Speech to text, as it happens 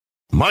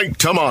Mike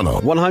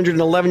Tomano.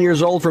 111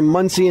 years old from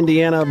Muncie,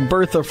 Indiana,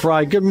 Bertha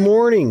Fry. Good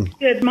morning.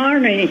 Good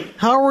morning.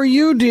 How are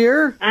you,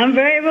 dear? I'm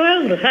very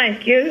well,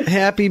 thank you.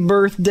 Happy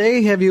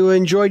birthday. Have you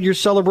enjoyed your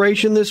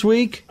celebration this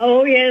week?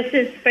 Oh, yes,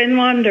 it's been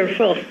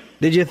wonderful.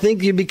 Did you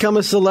think you'd become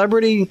a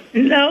celebrity?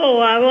 No,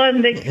 I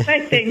wasn't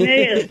expecting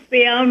this.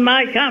 Beyond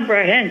my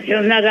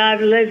comprehension that I've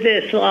lived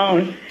this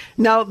long.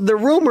 Now, the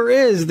rumor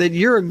is that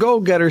you're a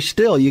go-getter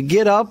still. You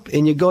get up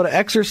and you go to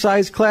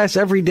exercise class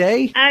every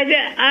day?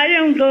 I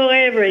don't go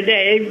every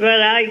day,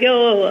 but I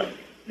go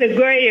the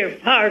greater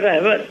part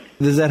of it.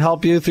 Does that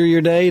help you through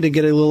your day to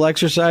get a little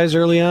exercise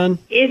early on?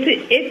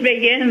 It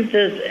begins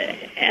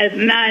at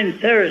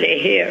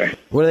 9:30 here.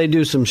 What do they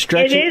do, some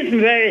stretching? It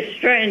isn't very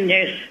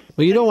strenuous.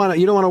 Well, you don't want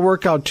to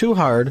work out too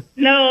hard.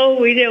 No,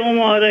 we don't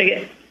want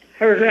to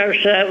hurt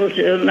ourselves,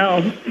 you know.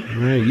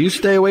 All right, you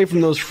stay away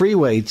from those free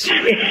weights.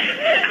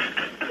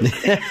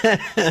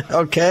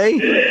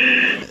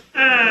 Okay.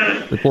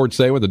 Reports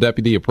say when the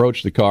deputy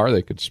approached the car,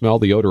 they could smell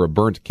the odor of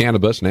burnt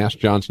cannabis and asked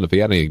Johnson if he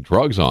had any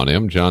drugs on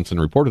him. Johnson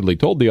reportedly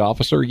told the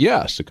officer,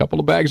 yes, a couple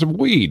of bags of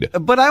weed.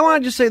 But I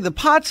want to just say the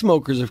pot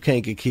smokers of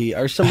Kankakee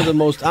are some of the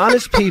most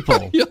honest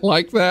people. You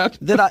like that?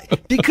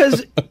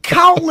 Because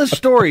countless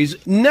stories,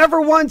 never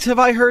once have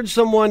I heard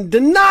someone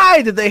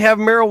deny that they have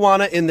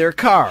marijuana in their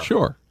car.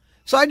 Sure.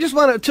 So I just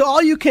want to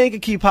all you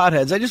Kankakee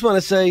potheads, I just want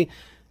to say,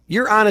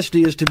 your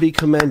honesty is to be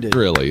commended.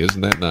 Really, isn't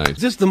that nice?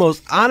 Just the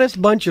most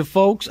honest bunch of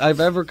folks I've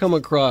ever come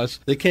across,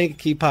 the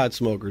Kankakee pot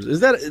smokers.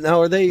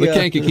 Are they... The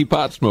Kankakee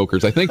pot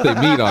smokers. I think they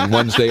meet on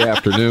Wednesday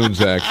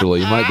afternoons, actually.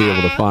 You might be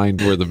able to find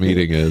where the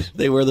meeting is.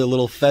 They wear their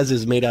little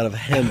fezzes made out of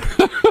hemp.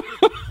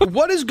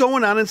 What is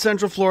going on in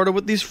Central Florida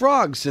with these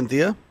frogs,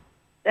 Cynthia?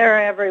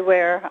 They're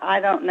everywhere.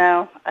 I don't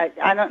know.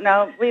 I don't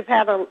know. We've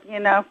had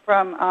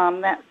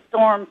from that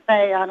Storm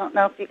Faye. I don't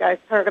know if you guys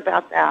heard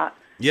about that.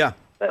 Yeah.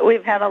 But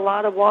we've had a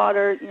lot of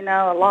water,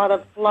 a lot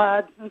of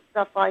floods and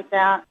stuff like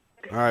that.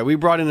 All right, we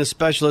brought in a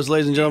specialist,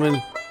 ladies and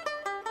gentlemen,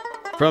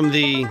 from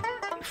the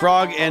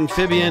Frog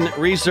Amphibian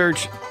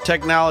Research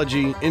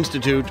Technology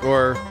Institute,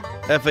 or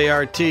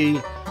FART.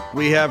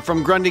 We have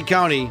from Grundy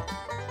County,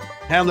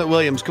 Hamlet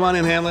Williams. Come on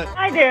in, Hamlet.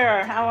 Hi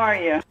there. How are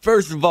you?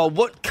 First of all,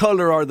 what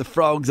color are the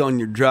frogs on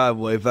your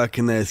driveway, if I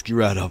can ask you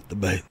right off the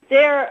bat?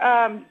 They're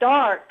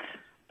dark.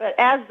 But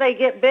as they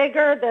get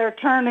bigger, they're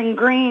turning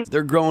green.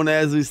 They're growing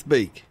as we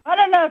speak. I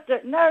don't know if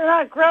they're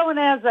not growing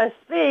as I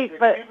speak,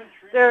 but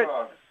they're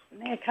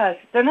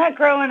not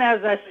growing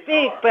as I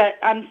speak, but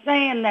I'm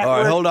saying that. All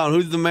right, hold on.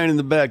 Who's the man in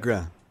the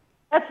background?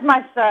 That's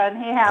my son.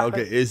 He happens.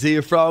 Okay, is he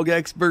a frog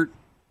expert?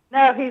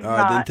 No, he's not. All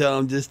right, not. then tell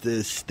him just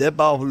to step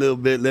off a little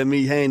bit. Let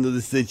me handle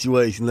the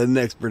situation. Let an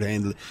expert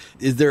handle it.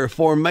 Is there a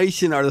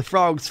formation? Are the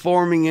frogs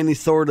forming any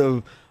sort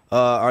of...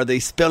 are they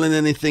spelling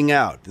anything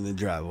out in the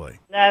driveway?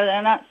 No,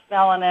 they're not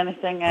spelling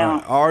anything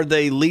out. Are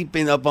they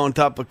leaping up on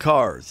top of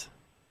cars?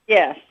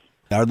 Yes.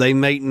 Are they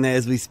mating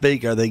as we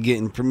speak? Are they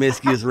getting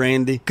promiscuous,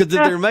 Randy? Because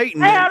if they're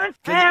mating... I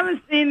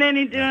haven't seen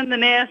any doing the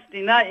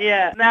nasty, not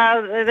yet.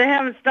 No, they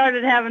haven't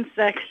started having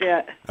sex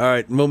yet. All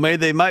right, well, maybe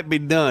they might be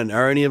done.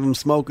 Are any of them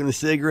smoking a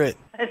cigarette?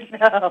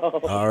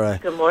 No. All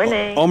right. Good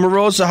morning.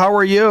 Omarosa, how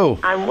are you?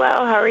 I'm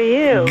well. How are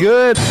you?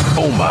 Good.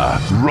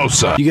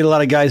 Omarosa. You get a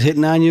lot of guys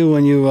hitting on you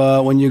when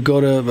you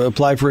go to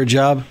apply for a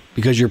job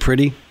because you're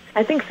pretty?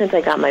 I think since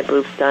I got my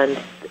boobs done,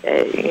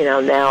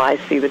 now I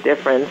see the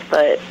difference.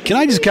 But can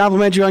I just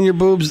compliment you on your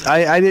boobs?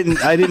 I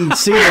didn't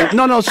see them.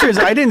 No,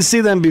 seriously, I didn't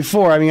see them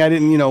before. I mean, I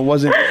didn't,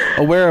 wasn't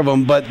aware of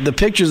them. But the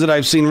pictures that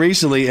I've seen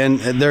recently, and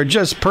they're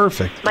just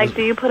perfect. Mike,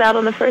 do you put out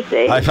on the first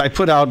date? I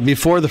put out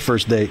before the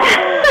first date.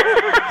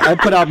 I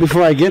put out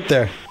before I get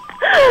there.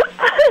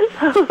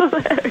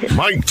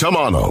 Mike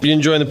Tomano. You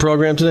enjoying the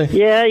program today?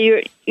 Yeah,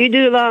 you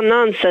do a lot of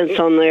nonsense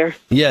on there.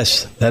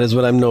 Yes, that is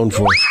what I'm known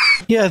for.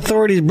 Yeah,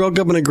 authorities broke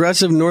up an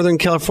aggressive Northern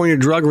California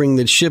drug ring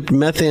that shipped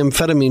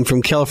methamphetamine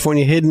from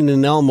California hidden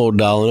in Elmo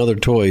doll and other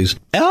toys.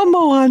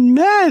 Elmo on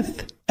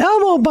meth!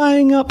 Elmo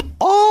buying up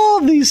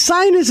all the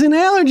sinus and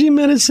allergy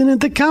medicine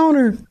at the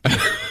counter.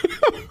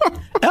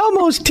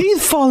 Elmo's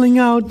teeth falling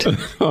out.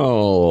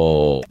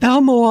 Oh.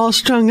 Elmo all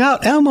strung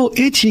out. Elmo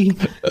itchy.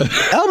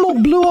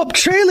 Elmo blew up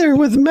trailer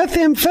with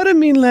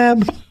methamphetamine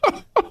lab.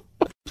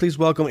 Please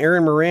welcome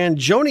Aaron Moran,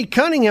 Joni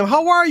Cunningham.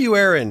 How are you,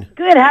 Aaron?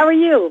 Good, how are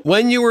you?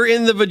 When you were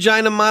in the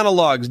vagina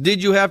monologues,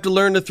 did you have to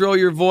learn to throw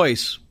your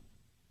voice?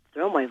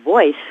 Throw my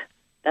voice?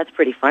 That's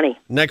pretty funny.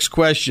 Next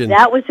question.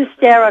 That was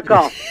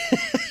hysterical.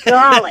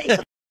 Golly.